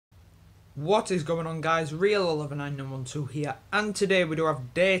What is going on, guys? Real11912 here, and today we do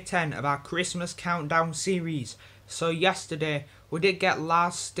have day 10 of our Christmas countdown series. So yesterday we did get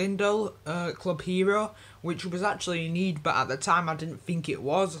Lars Stindl, club hero, which was actually a need, but at the time I didn't think it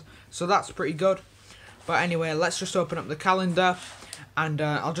was, so that's pretty good. But anyway, let's just open up the calendar, and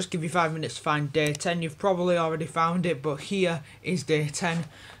I'll just give you 5 minutes to find day 10. You've probably already found it, but here is day 10.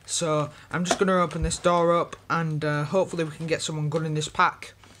 So I'm just going to open this door up, and hopefully we can get someone good in this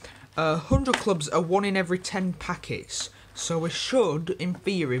pack. 100 clubs are 1 in every 10 packets, so we should, in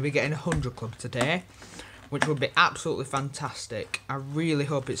theory, be getting 100 clubs today, which would be absolutely fantastic. I really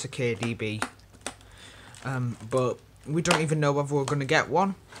hope it's a KDB, but we don't even know whether we're going to get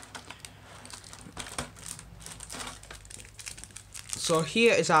one. So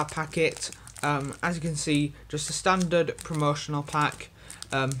here is our packet. As you can see, just a standard promotional pack.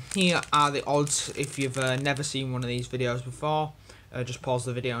 Here are the odds if you've never seen one of these videos before. Just pause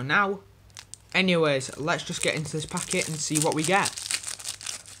the video now. Anyways, let's just get into this packet and see what we get.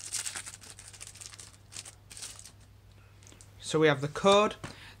 So we have the code.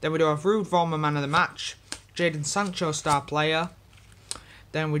 Then we do have Ruud Vormer man of the match. Jadon Sancho star player.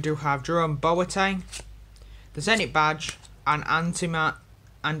 Then we do have Jerome Boateng. The Zenit badge and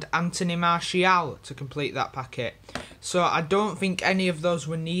Anthony Martial to complete that packet. So I don't think any of those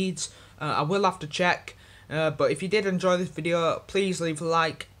were needs. I will have to check. But if you did enjoy this video, please leave a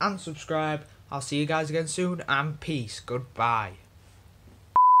like and subscribe. I'll see you guys again soon, and peace. Goodbye.